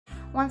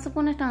Once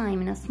upon a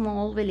time, in a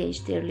small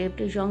village, there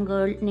lived a young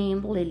girl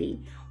named Lily.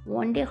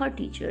 One day, her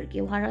teacher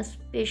gave her a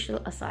special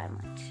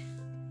assignment.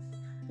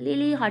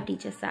 Lily, her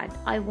teacher said,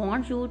 I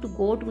want you to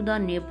go to the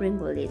neighboring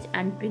village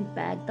and bring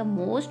back the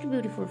most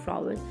beautiful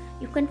flowers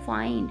you can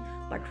find.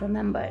 But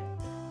remember,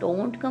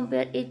 don't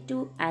compare it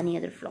to any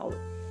other flower.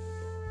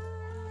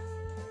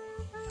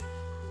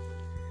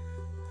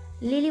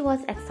 Lily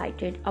was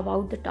excited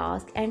about the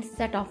task and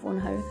set off on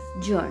her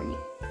journey.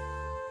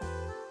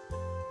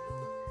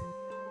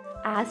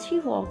 As she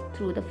walked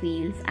through the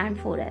fields and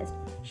forest,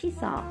 she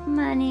saw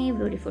many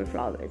beautiful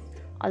flowers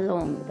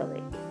along the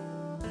way.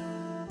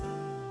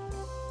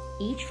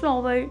 Each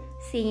flower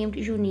seemed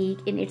unique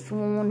in its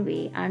own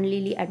way, and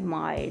Lily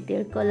admired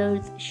their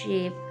colors,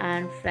 shape,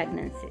 and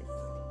fragrances.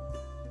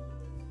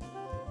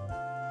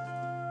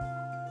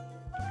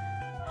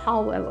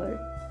 However,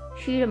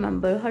 she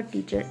remembered her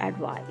teacher's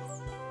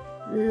advice.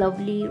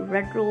 Lovely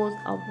red rose,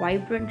 a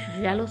vibrant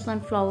yellow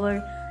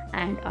sunflower,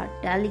 and a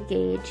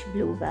delicate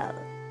bluebell.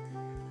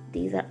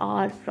 These are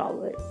all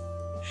flowers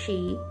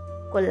she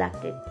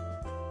collected.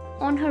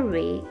 On her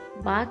way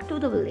back to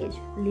the village,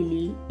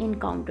 Lily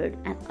encountered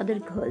another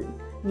girl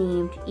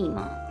named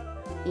Emma.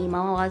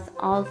 Emma was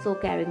also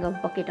carrying a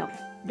bucket of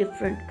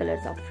different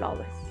colors of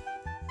flowers.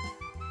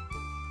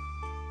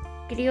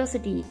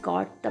 Curiosity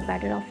got the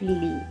better of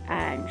Lily,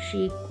 and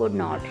she could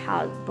not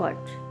help but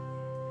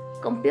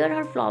compare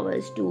her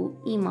flowers to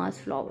Emma's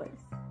flowers.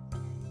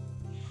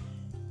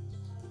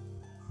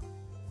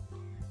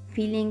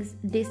 Feelings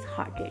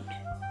disheartened,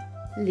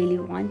 Lily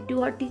went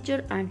to her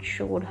teacher and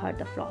showed her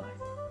the flowers.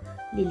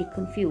 Lily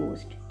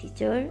confused,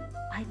 Teacher,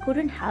 I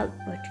couldn't help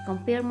but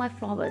compare my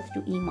flowers to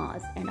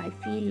Emma's, and I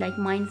feel like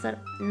mine are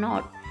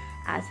not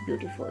as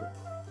beautiful.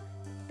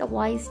 The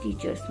wise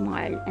teacher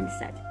smiled and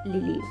said,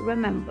 Lily,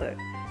 remember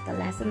the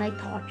lesson I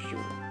taught you.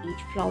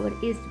 Each flower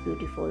is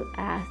beautiful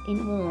as in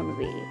own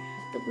way.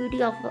 The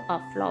beauty of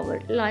a flower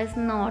lies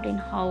not in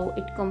how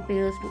it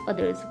compares to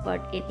others,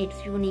 but in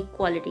its unique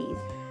qualities.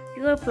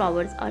 Your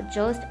flowers are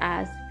just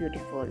as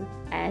beautiful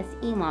as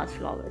Emma's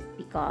flowers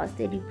because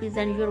they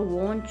represent your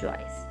own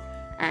choice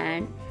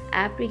and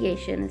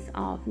appreciations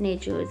of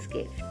nature's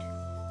gift.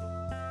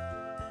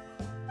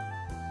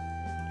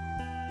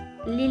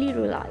 Lily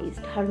realized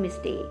her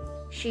mistake.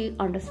 She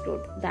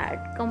understood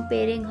that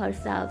comparing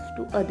herself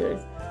to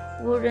others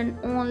would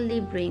only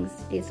bring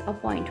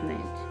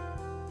disappointment.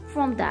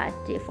 From that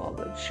day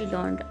forward, she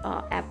learned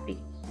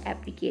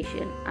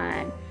application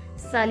and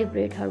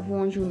celebrate her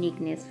own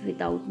uniqueness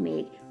without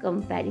make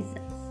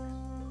comparisons.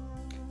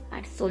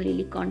 And so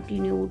Lily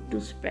continued to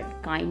spread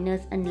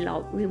kindness and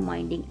love,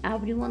 reminding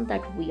everyone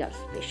that we are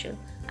special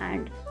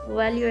and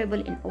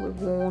valuable in our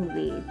own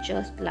way,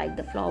 just like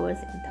the flowers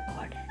in the garden.